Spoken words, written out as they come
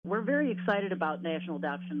we're very excited about National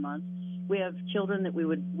Adoption Month. We have children that we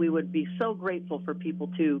would be so grateful for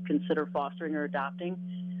people to consider fostering or adopting.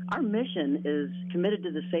 Our mission is committed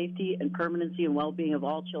to the safety and permanency and well-being of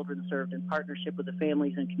all children served in partnership with the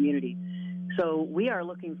families and community. So we are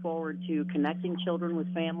looking forward to connecting children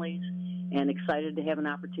with families and excited to have an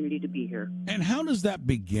opportunity to be here. And how does that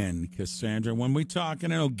begin, Cassandra? When we talk,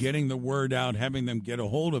 and getting the word out, having them get a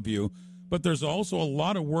hold of you, but there's also a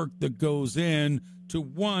lot of work that goes in to,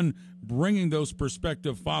 one, bringing those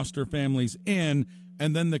prospective foster families in,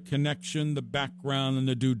 and then the connection, the background, and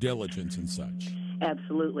the due diligence and such.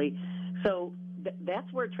 Absolutely. So that's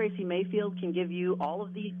where Tracy Mayfield can give you all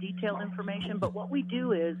of the detailed information. But what we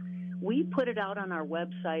do is we put it out on our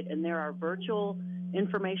website, and there are virtual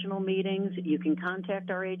informational meetings. You can contact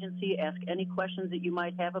our agency, ask any questions that you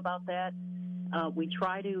might have about that. We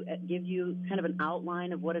try to give you kind of an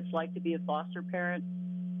outline of what it's like to be a foster parent.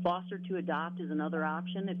 Foster to adopt is another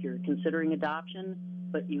option if you're considering adoption,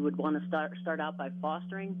 but you would want to start out by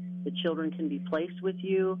fostering. The children can be placed with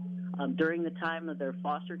you during the time of their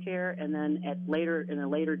foster care, and then in a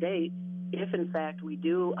later date, if in fact we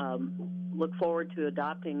do look forward to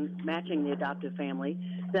matching the adoptive family,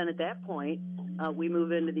 then at that point we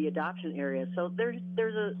move into the adoption area. So there's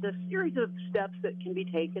a series of steps that can be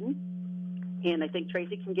taken. And I think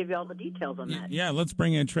Tracy can give you all the details on that. Yeah, let's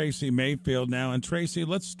bring in Tracy Mayfield now. And Tracy,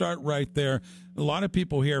 let's start right there. A lot of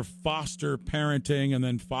people hear foster parenting and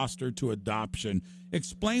then foster to adoption.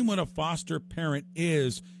 Explain what a foster parent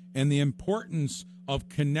is and the importance of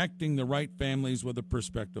connecting the right families with the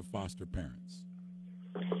prospective foster parents.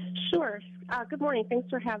 Sure. Good morning. Thanks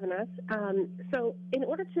for having us. So in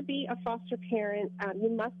order to be a foster parent,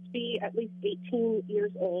 you must be at least 18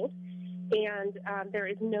 years old. And there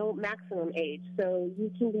is no maximum age. So you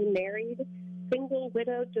can be married, single,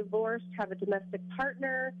 widowed, divorced, have a domestic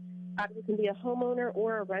partner. You can be a homeowner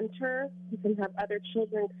or a renter. You can have other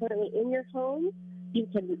children currently in your home. You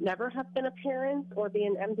can never have been a parent or be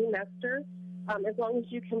an empty nester. As long as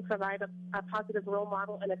you can provide a positive role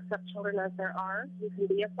model and accept children as there are, you can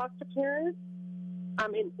be a foster parent.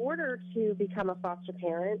 In order to become a foster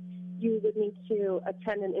parent, you would need to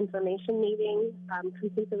attend an information meeting,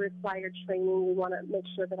 complete the required training. We want to make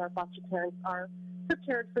sure that our foster parents are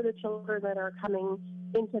prepared for the children that are coming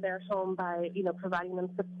into their home by, providing them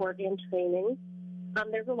support and training.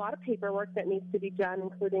 There's a lot of paperwork that needs to be done,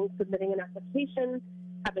 including submitting an application,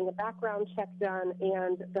 having a background check done,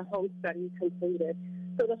 and the home study completed.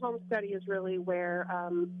 So the home study is really where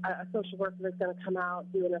a social worker is going to come out,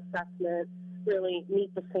 do an assessment, really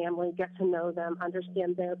meet the family, get to know them,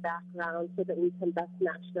 understand their background so that we can best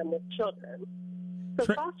match them with children.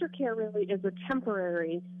 So foster care really is a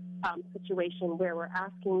temporary situation where we're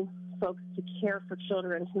asking folks to care for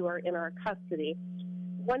children who are in our custody.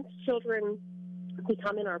 Once children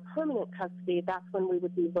become in our permanent custody, that's when we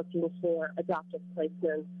would be looking for adoptive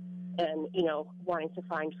placements and, wanting to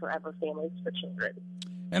find forever families for children.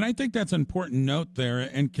 And I think that's an important note there.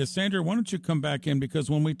 And Cassandra, why don't you come back in? Because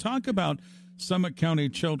when we talk about Summit County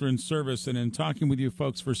Children's Service and in talking with you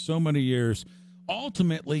folks for so many years,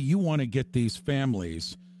 ultimately you want to get these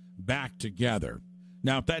families back together.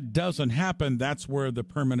 Now, if that doesn't happen, that's where the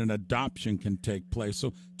permanent adoption can take place.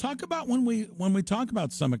 So talk about when we talk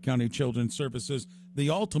about Summit County Children's Services, the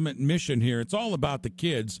ultimate mission here. It's all about the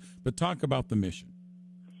kids, but talk about the mission.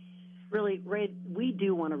 Really, Ray, we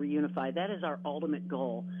do want to reunify. That is our ultimate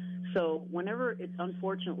goal. So whenever it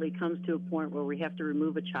unfortunately comes to a point where we have to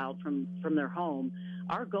remove a child from their home,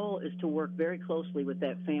 our goal is to work very closely with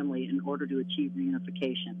that family in order to achieve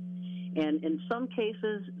reunification. And in some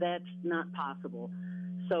cases, that's not possible.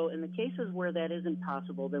 So in the cases where that isn't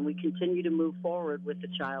possible, then we continue to move forward with the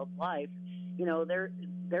child's life.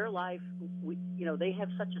 Their life, they have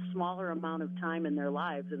such a smaller amount of time in their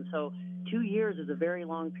lives, and so 2 years is a very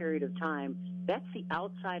long period of time. That's the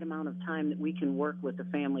outside amount of time that we can work with the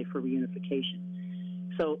family for reunification.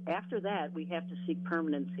 So after that, we have to seek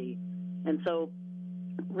permanency. And so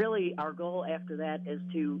really our goal after that is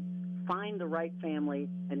to find the right family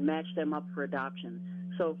and match them up for adoption.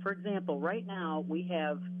 So, for example, right now we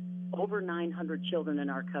have over 900 children in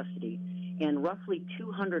our custody, and roughly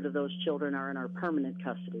 200 of those children are in our permanent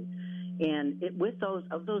custody. And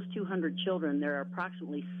of those 200 children, there are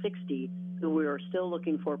approximately 60 who we are still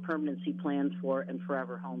looking for permanency plans for and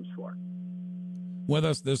forever homes for. With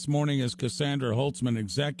us this morning is Cassandra Holtzmann,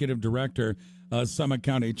 Executive Director of Summit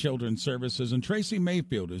County Children's Services, and Tracy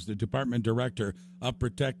Mayfield is the Department Director of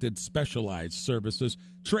Protected Specialized Services.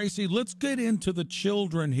 Tracy, let's get into the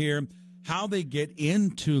children here, how they get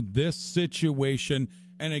into this situation,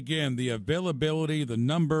 and again, the availability, the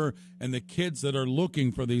number, and the kids that are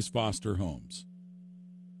looking for these foster homes.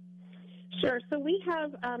 Sure. So we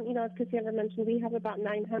have, as Cassandra mentioned, we have about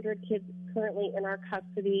 900 kids currently in our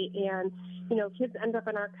custody, and, kids end up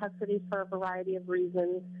in our custody for a variety of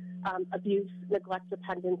reasons, abuse, neglect,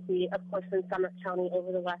 dependency. Of course, in Summit County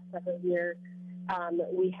over the last several years,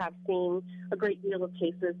 we have seen a great deal of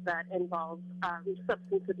cases that involve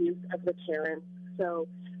substance abuse of the parents. So,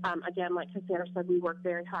 again, like Cassandra said, we work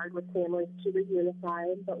very hard with families to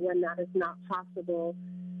reunify, but when that is not possible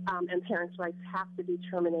and parents' rights have to be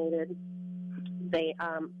terminated, they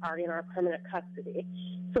are in our permanent custody.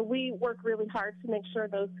 So we work really hard to make sure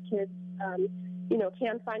those kids,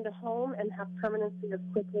 can find a home and have permanency as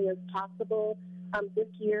quickly as possible. This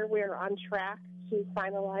year we're on track to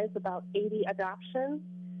finalize about 80 adoptions,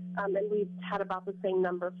 and we've had about the same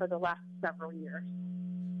number for the last several years.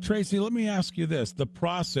 Tracy, let me ask you this. The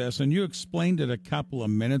process, and you explained it a couple of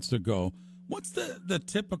minutes ago, what's the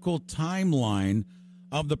typical timeline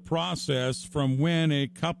of the process from when a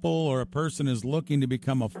couple or a person is looking to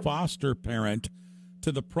become a foster parent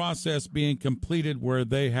to the process being completed where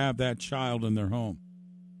they have that child in their home?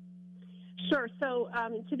 Sure. So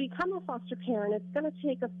to become a foster parent, it's going to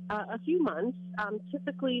take a few months.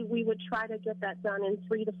 Typically, we would try to get that done in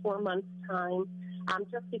 3 to 4 months' time.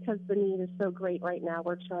 Just because the need is so great right now,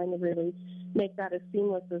 we're trying to really make that as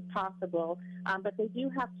seamless as possible. But they do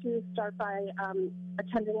have to start by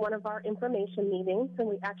attending one of our information meetings, and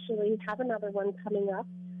we actually have another one coming up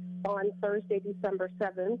on Thursday, December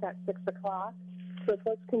 7th at 6 o'clock. So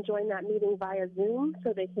folks can join that meeting via Zoom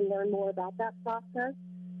so they can learn more about that process.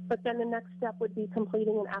 But then the next step would be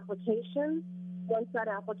completing an application. Once that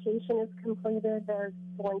application is completed, they're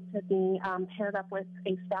going to be paired up with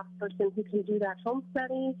a staff person who can do that home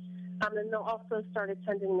study, and they'll also start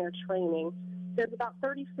attending their training. There's about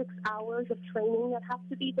 36 hours of training that have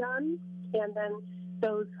to be done, and then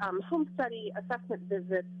those home study assessment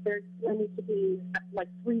visits, there's going to need to be like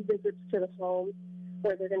 3 visits to the home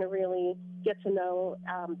where they're going to really get to know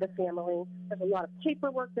the family. There's a lot of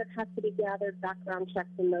paperwork that has to be gathered, background checks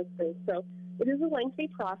and those things. So it is a lengthy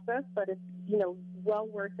process, but it's, well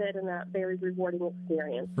worth it and a very rewarding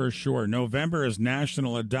experience. For sure. November is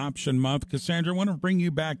National Adoption Month. Cassandra, I want to bring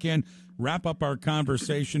you back in, wrap up our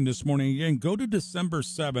conversation this morning. Again, go to December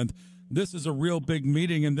 7th. This is a real big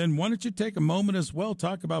meeting. And then why don't you take a moment as well,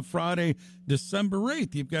 talk about Friday, December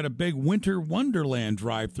 8th. You've got a big Winter Wonderland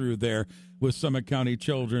drive-through there with Summit County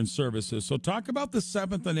Children's Services. So talk about the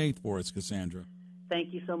 7th and 8th for us, Cassandra.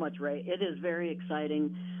 Thank you so much, Ray. It is very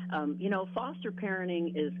exciting. Foster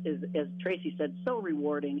parenting is, as Tracy said, so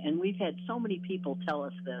rewarding, and we've had so many people tell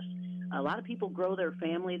us this. A lot of people grow their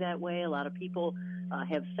family that way. A lot of people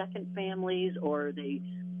have second families, or they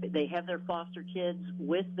have their foster kids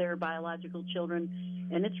with their biological children,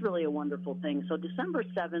 and it's really a wonderful thing. So December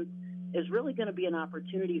 7th is really going to be an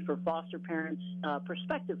opportunity for foster parents,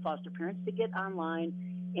 prospective foster parents, to get online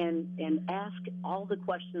and ask all the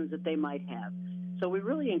questions that they might have. So we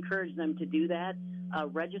really encourage them to do that,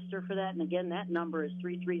 register for that. And again, that number is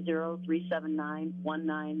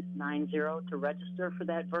 330-379-1990 to register for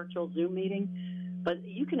that virtual Zoom meeting. But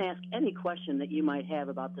you can ask any question that you might have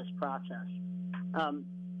about this process.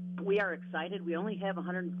 We are excited. We only have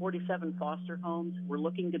 147 foster homes. We're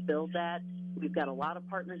looking to build that. We've got a lot of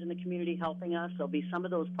partners in the community helping us. There'll be some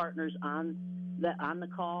of those partners on the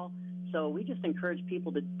call. So we just encourage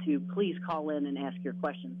people to please call in and ask your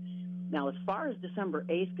questions. Now, as far as December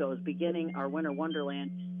 8th goes, beginning our Winter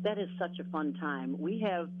Wonderland, that is such a fun time. We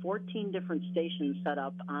have 14 different stations set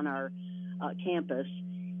up on our campus,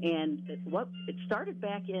 and it started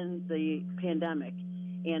back in the pandemic,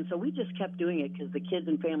 and so we just kept doing it because the kids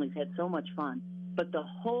and families had so much fun. But the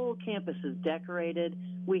whole campus is decorated.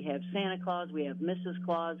 We have Santa Claus, we have Mrs.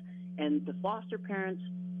 Claus, and the foster parents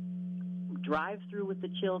drive through with the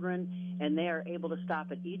children, and they are able to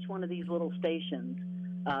stop at each one of these little stations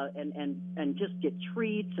and just get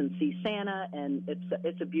treats and see Santa, and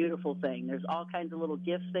it's a beautiful thing. There's all kinds of little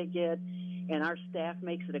gifts they get, and our staff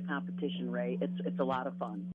makes it a competition, Ray. It's a lot of fun.